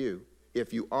get to you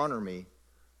if you honor me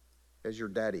as your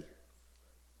daddy.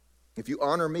 If you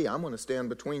honor me, I'm going to stand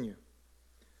between you.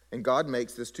 And God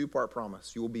makes this two-part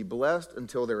promise. You will be blessed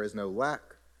until there is no lack,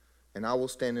 and I will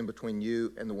stand in between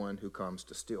you and the one who comes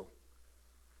to steal.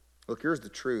 Look, here's the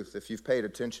truth. If you've paid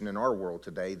attention in our world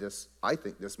today, I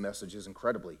think this message is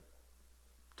incredibly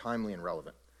timely and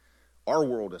relevant. Our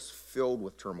world is filled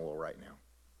with turmoil right now.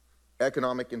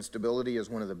 Economic instability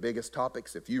is one of the biggest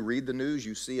topics. If you read the news,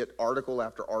 you see it article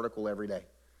after article every day.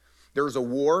 There's a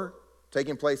war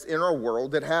taking place in our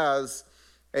world that has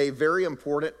a very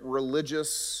important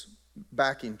religious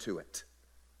backing to it.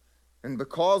 And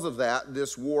because of that,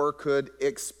 this war could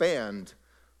expand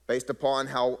based upon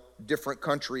how different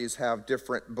countries have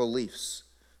different beliefs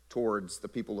towards the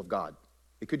people of God.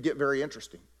 It could get very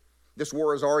interesting. This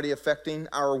war is already affecting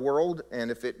our world,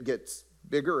 and if it gets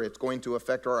bigger, it's going to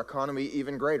affect our economy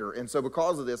even greater. And so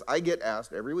because of this, I get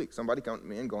asked every week, somebody comes to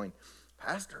me and going,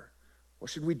 Pastor,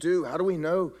 what should we do? How do we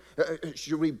know?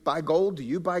 Should we buy gold? Do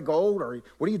you buy gold? Or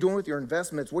what are you doing with your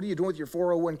investments? What are you doing with your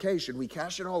 401k? Should we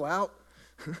cash it all out?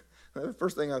 The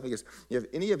first thing I think is, if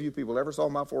any of you people ever saw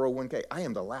my 401k, I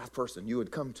am the last person you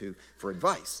would come to for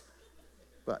advice.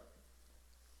 But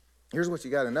here's what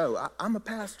you got to know. I'm a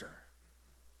pastor.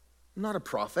 I'm not a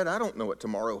prophet. I don't know what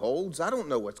tomorrow holds. I don't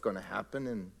know what's going to happen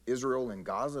in Israel and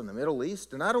Gaza and the Middle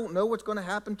East. And I don't know what's going to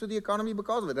happen to the economy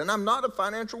because of it. And I'm not a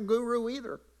financial guru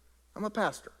either. I'm a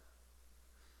pastor.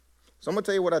 So I'm going to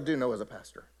tell you what I do know as a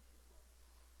pastor.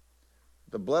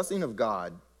 The blessing of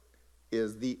God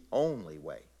is the only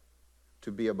way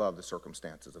to be above the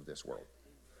circumstances of this world.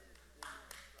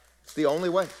 It's the only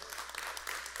way.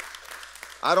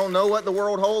 I don't know what the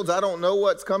world holds. I don't know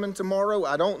what's coming tomorrow.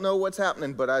 I don't know what's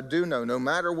happening, but I do know no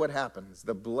matter what happens,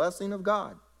 the blessing of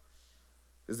God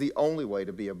is the only way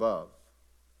to be above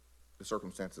the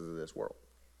circumstances of this world.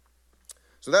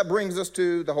 So that brings us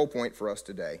to the whole point for us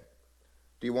today.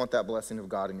 Do you want that blessing of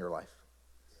God in your life?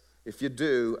 If you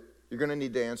do, you're going to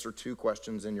need to answer two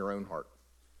questions in your own heart.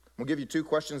 We'll give you two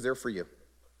questions there for you.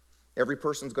 Every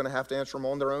person's going to have to answer them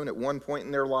on their own at one point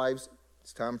in their lives.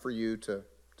 It's time for you to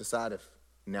decide if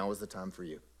now is the time for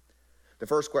you. The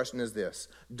first question is this: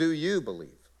 do you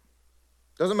believe?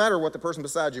 Doesn't matter what the person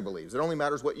beside you believes. It only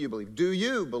matters what you believe. Do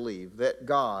you believe that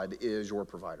God is your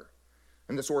provider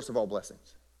and the source of all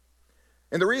blessings?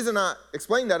 And the reason I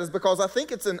explain that is because I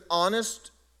think it's an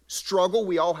honest struggle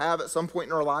we all have at some point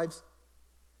in our lives.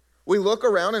 We look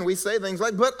around and we say things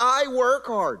like, but I work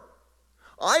hard.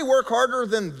 I work harder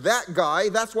than that guy.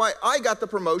 That's why I got the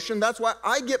promotion. That's why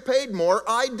I get paid more.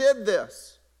 I did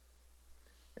this.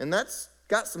 And that's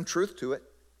got some truth to it.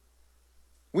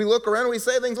 We look around and we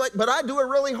say things like, but I do a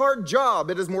really hard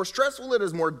job. It is more stressful. It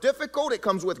is more difficult. It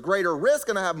comes with greater risk,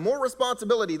 and I have more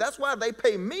responsibility. That's why they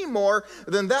pay me more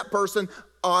than that person.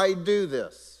 I do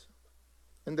this.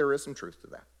 And there is some truth to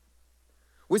that.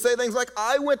 We say things like,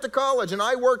 I went to college and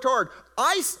I worked hard.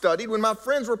 I studied when my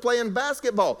friends were playing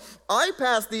basketball. I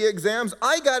passed the exams.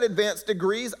 I got advanced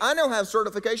degrees. I now have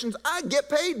certifications. I get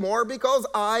paid more because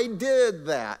I did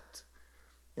that.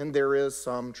 And there is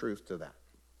some truth to that.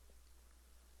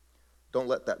 Don't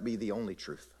let that be the only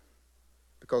truth,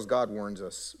 because God warns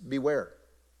us, beware,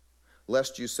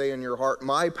 lest you say in your heart,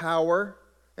 my power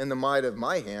and the might of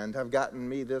my hand have gotten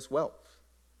me this wealth.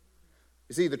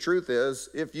 You see, the truth is,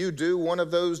 if you do one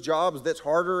of those jobs that's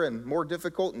harder and more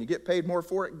difficult and you get paid more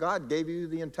for it, God gave you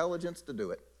the intelligence to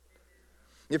do it.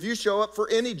 If you show up for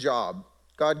any job,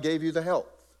 God gave you the health.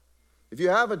 If you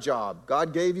have a job,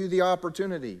 God gave you the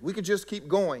opportunity. We could just keep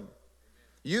going.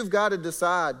 You've got to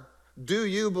decide, do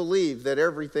you believe that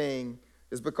everything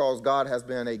is because God has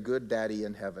been a good daddy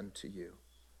in heaven to you?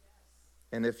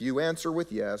 And if you answer with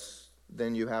yes,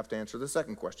 then you have to answer the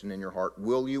second question in your heart.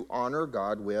 Will you honor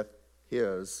God with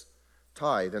his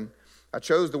tithe? And I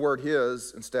chose the word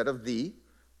his instead of the,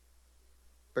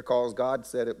 because God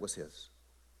said it was his.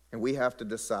 And we have to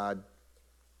decide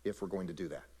if we're going to do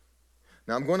that.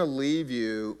 Now I'm going to leave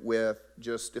you with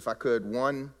just, if I could,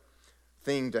 one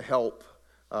thing to help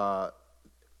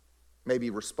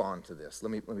maybe respond to this.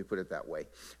 Let me put it that way.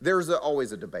 There's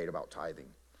always a debate about tithing.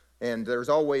 And there's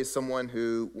always someone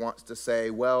who wants to say,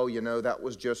 well, you know, that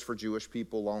was just for Jewish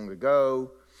people long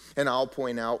ago. And I'll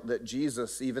point out that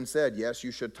Jesus even said, yes,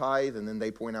 you should tithe. And then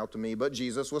they point out to me, but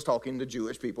Jesus was talking to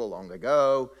Jewish people long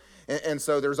ago. And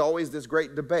so there's always this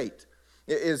great debate.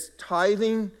 Is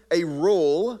tithing a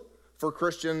rule for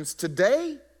Christians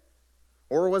today?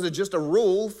 Or was it just a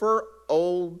rule for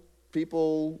old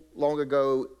people long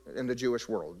ago in the Jewish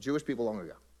world, Jewish people long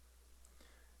ago?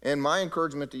 And my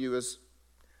encouragement to you is,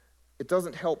 it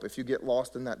doesn't help if you get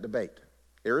lost in that debate.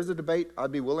 There is a debate.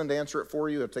 I'd be willing to answer it for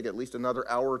you. It'll take at least another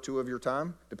hour or two of your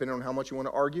time, depending on how much you want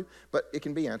to argue, but it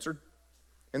can be answered.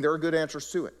 And there are good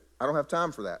answers to it. I don't have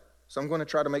time for that. So I'm going to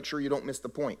try to make sure you don't miss the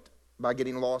point by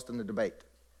getting lost in the debate.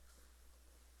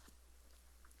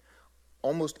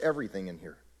 Almost everything in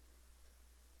here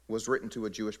was written to a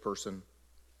Jewish person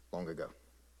long ago.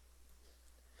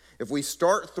 If we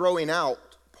start throwing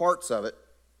out parts of it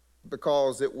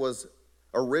because it was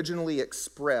originally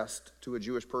expressed to a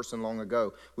Jewish person long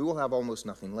ago, we will have almost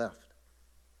nothing left.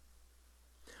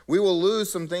 We will lose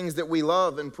some things that we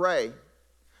love and pray.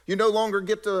 You no longer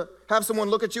get to have someone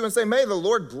look at you and say, may the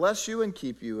Lord bless you and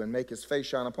keep you and make his face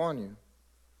shine upon you,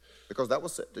 because that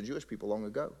was said to Jewish people long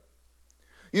ago.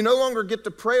 You no longer get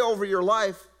to pray over your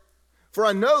life, for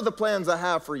I know the plans I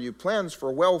have for you, plans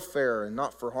for welfare and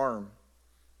not for harm,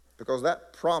 because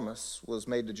that promise was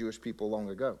made to Jewish people long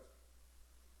ago.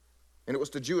 And it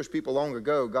was to Jewish people long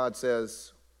ago, God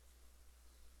says,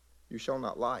 you shall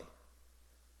not lie,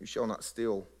 you shall not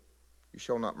steal, you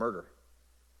shall not murder.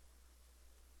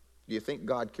 Do you think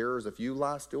God cares if you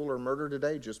lie, steal, or murder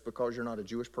today just because you're not a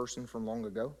Jewish person from long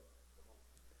ago?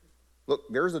 Look,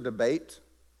 there's a debate,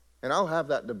 and I'll have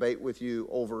that debate with you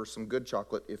over some good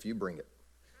chocolate if you bring it.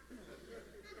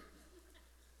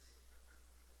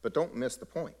 But don't miss the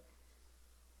point.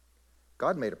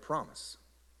 God made a promise.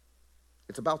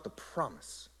 It's about the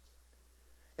promise.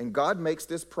 And God makes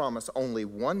this promise only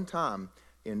one time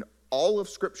in all of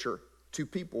Scripture to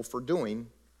people for doing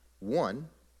one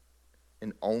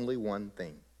and only one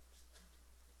thing.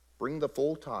 Bring the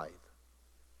full tithe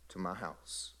to my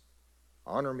house.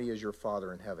 Honor me as your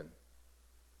Father in heaven.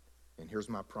 And here's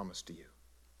my promise to you.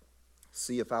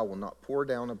 See if I will not pour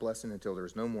down a blessing until there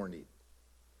is no more need.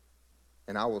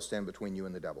 And I will stand between you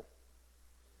and the devil.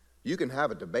 You can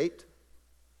have a debate,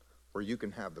 or you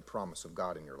can have the promise of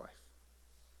God in your life.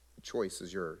 The choice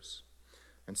is yours.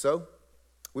 And so,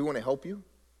 we want to help you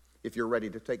if you're ready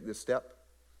to take this step.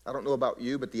 I don't know about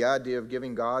you, but the idea of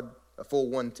giving God a full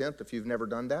 1/10, if you've never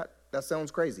done that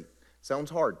sounds crazy. Sounds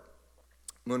hard.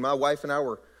 When my wife and I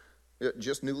were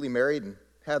just newly married and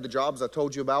had the jobs I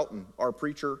told you about, and our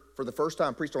preacher, for the first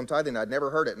time, preached on tithing, I'd never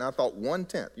heard it, and I thought,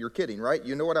 1/10, you're kidding, right?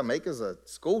 You know what I make as a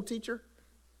school teacher?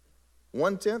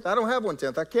 1/10? I don't have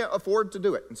 1/10. I can't afford to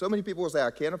do it. And so many people will say,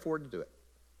 I can't afford to do it.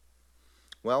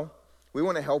 Well, we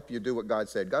want to help you do what God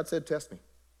said. God said, test me.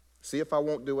 See if I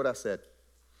won't do what I said.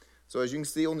 So as you can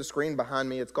see on the screen behind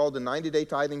me, it's called the 90-Day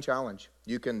Tithing Challenge.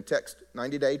 You can text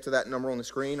 90-day to that number on the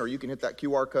screen, or you can hit that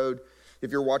QR code if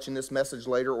you're watching this message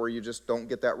later, or you just don't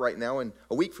get that right now. And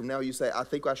a week from now, you say, I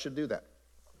think I should do that.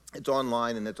 It's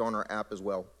online, and it's on our app as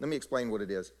well. Let me explain what it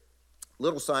is.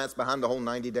 Little science behind the whole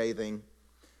 90-day thing.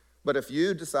 But if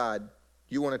you decide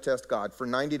you want to test God for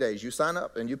 90 days, you sign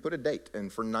up and you put a date,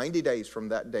 and for 90 days from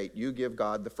that date, you give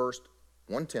God the first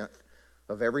 1/10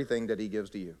 of everything that he gives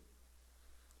to you.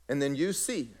 And then you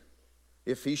see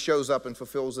if he shows up and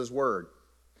fulfills his word.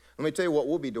 Let me tell you what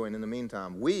we'll be doing in the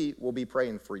meantime. We will be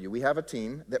praying for you. We have a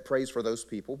team that prays for those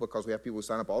people because we have people who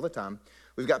sign up all the time.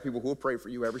 We've got people who will pray for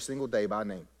you every single day by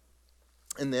name.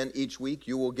 And then each week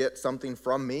you will get something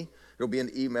from me. It'll be an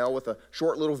email with a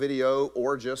short little video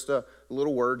or just a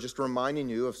little word just reminding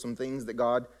you of some things that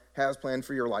God has planned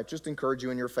for your life. Just encourage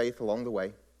you in your faith along the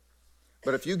way.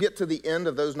 But if you get to the end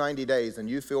of those 90 days and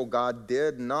you feel God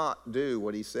did not do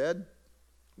what he said,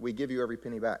 we give you every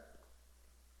penny back.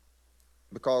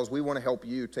 Because we want to help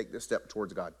you take this step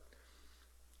towards God.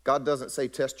 God doesn't say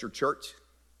test your church.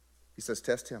 He says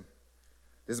test him.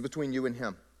 This is between you and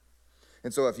him.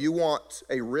 And so if you want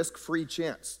a risk-free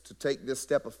chance to take this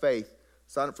step of faith,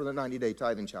 sign up for the 90-day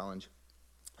tithing challenge.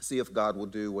 See if God will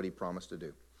do what he promised to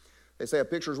do. They say a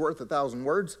picture's worth 1,000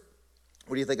 words.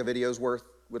 What do you think a video's worth?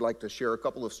 We'd like to share a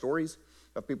couple of stories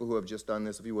of people who have just done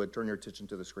this. If you would, turn your attention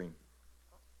to the screen.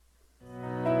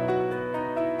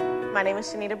 My name is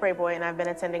Shanita Brayboy, and I've been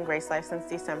attending GraceLife since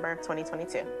December of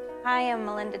 2022. Hi, I'm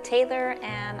Melinda Taylor,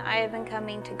 and I have been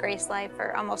coming to GraceLife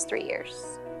for almost 3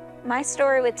 years. My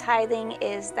story with tithing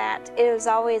is that it was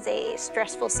always a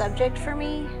stressful subject for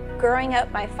me. Growing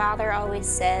up, my father always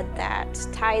said that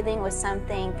tithing was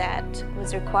something that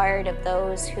was required of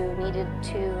those who needed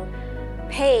to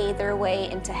pay their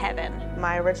way into heaven.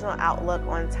 My original outlook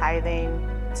on tithing,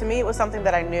 to me, it was something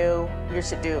that I knew you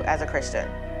should do as a Christian,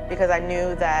 because I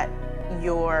knew that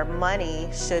your money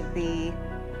should be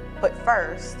put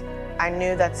first. I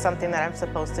knew that's something that I'm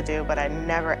supposed to do, but I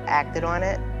never acted on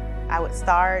it. I would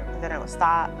start, and then I would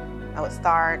stop. I would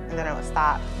start, and then I would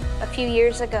stop. A few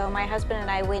years ago, my husband and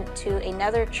I went to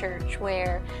another church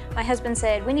where my husband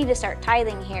said, we need to start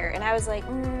tithing here. And I was like,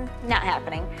 not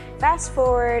happening. Fast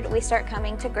forward, we start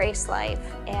coming to GraceLife.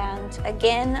 And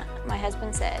again, my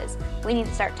husband says, we need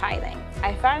to start tithing.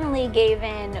 I finally gave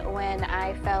in when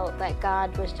I felt that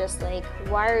God was just like,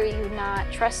 why are you not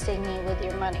trusting me with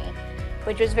your money?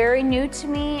 Which was very new to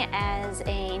me as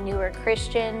a newer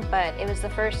Christian, but it was the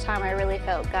first time I really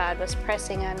felt God was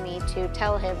pressing on me to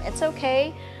tell him, it's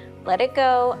okay, let it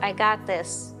go, I got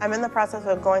this. I'm in the process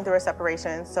of going through a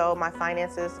separation, so my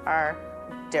finances are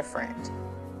different.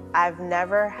 I've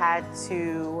never had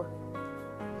to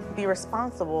be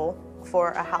responsible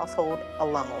for a household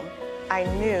alone. I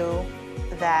knew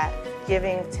that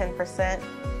giving 10%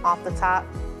 off the top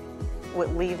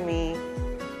would leave me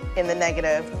in the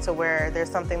negative to where there's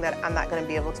something that I'm not going to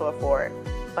be able to afford,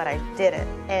 but I didn't.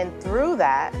 And through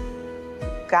that,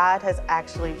 God has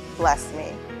actually blessed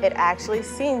me. It actually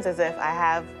seems as if I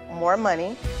have more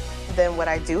money than what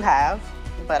I do have,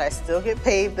 but I still get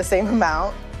paid the same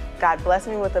amount. God blessed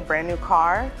me with a brand new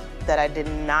car that I did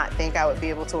not think I would be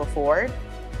able to afford.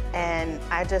 And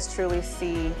I just truly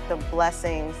see the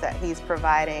blessings that he's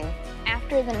providing.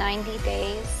 After the 90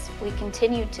 days, we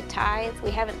continued to tithe.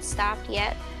 We haven't stopped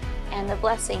yet. And the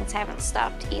blessings haven't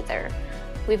stopped either.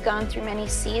 We've gone through many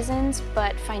seasons,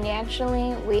 but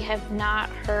financially we have not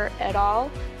hurt at all.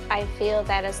 I feel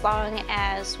that as long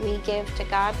as we give to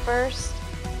God first,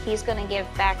 he's going to give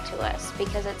back to us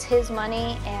because it's his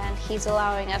money and he's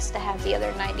allowing us to have the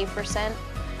other 90%.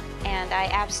 And I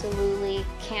absolutely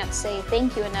can't say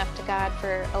thank you enough to God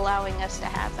for allowing us to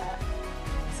have that.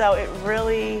 So it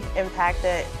really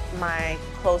impacted my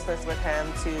closeness with him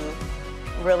to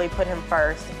really put him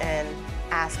first and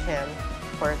ask him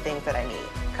for things that I need.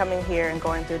 Coming here and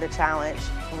going through the challenge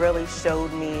really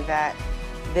showed me that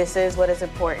this is what is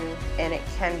important and it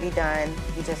can be done.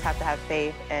 You just have to have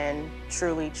faith and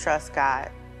truly trust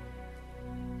God.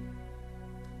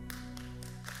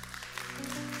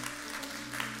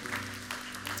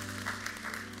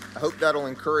 I hope that'll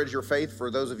encourage your faith for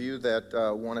those of you that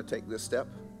want to take this step.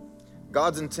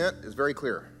 God's intent is very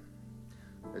clear,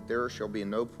 that there shall be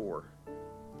no poor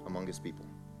among his people.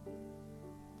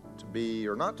 To be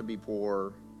or not to be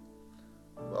poor,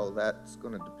 well, that's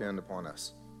going to depend upon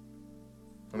us.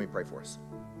 Let me pray for us.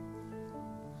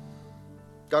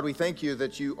 God, we thank you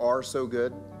that you are so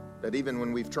good, that even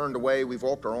when we've turned away, we've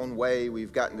walked our own way,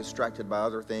 we've gotten distracted by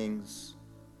other things,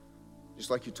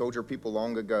 just like you told your people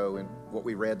long ago in what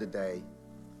we read today,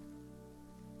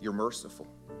 you're merciful,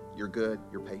 you're good,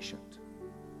 you're patient,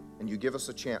 and you give us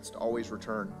a chance to always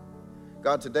return.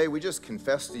 God, today we just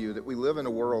confess to you that we live in a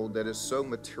world that is so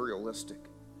materialistic.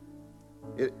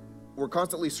 We're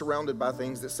constantly surrounded by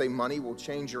things that say money will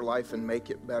change your life and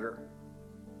make it better.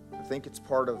 I think it's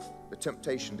part of the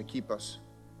temptation to keep us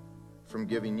from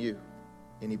giving you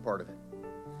any part of it.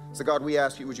 So God, we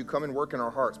ask you, would you come and work in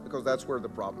our hearts, because that's where the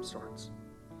problem starts.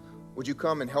 Would you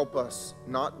come and help us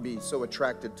not be so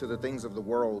attracted to the things of the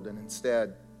world, and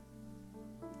instead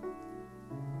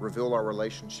reveal our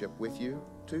relationship with you,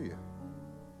 to you.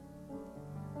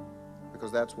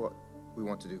 Because that's what we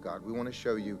want to do, God. We want to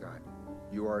show you, God,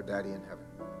 you are our daddy in heaven.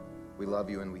 We love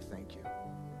you and we thank you,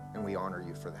 and we honor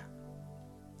you for that.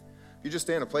 If you just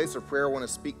stay in a place of prayer, I want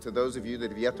to speak to those of you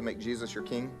that have yet to make Jesus your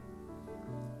king.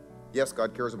 Yes,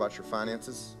 God cares about your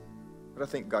finances, but I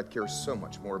think God cares so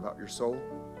much more about your soul.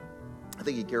 I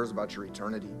think he cares about your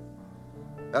eternity.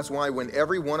 That's why when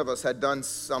every one of us had done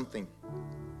something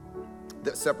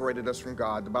that separated us from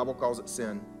God, the Bible calls it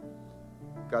sin,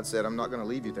 God said, I'm not going to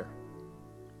leave you there.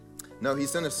 No, he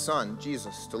sent his son,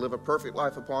 Jesus, to live a perfect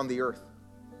life upon the earth,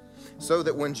 so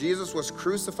that when Jesus was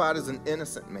crucified as an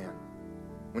innocent man,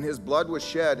 when his blood was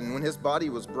shed and when his body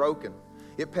was broken,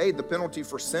 it paid the penalty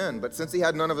for sin, but since he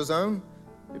had none of his own,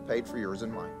 it paid for yours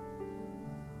and mine.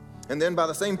 And then by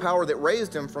the same power that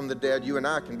raised him from the dead, you and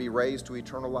I can be raised to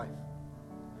eternal life.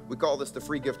 We call this the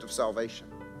free gift of salvation.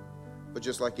 But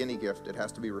just like any gift, it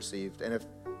has to be received. And if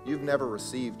you've never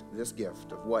received this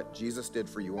gift of what Jesus did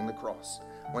for you on the cross,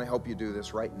 I want to help you do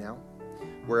this right now.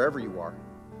 Wherever you are,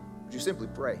 would you simply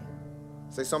pray?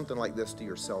 Say something like this to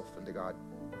yourself and to God.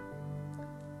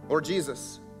 Lord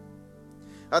Jesus,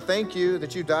 I thank you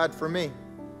that you died for me.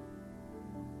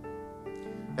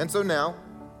 And so now,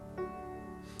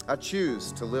 I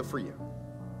choose to live for you.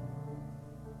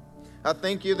 I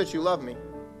thank you that you love me.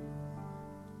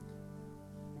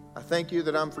 I thank you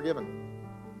that I'm forgiven.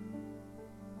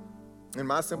 In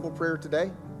my simple prayer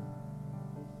today,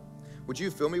 would you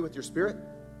fill me with your Spirit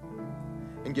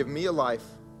and give me a life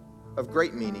of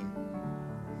great meaning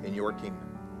in your kingdom?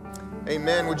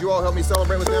 Amen. Would you all help me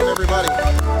celebrate with them,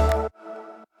 everybody?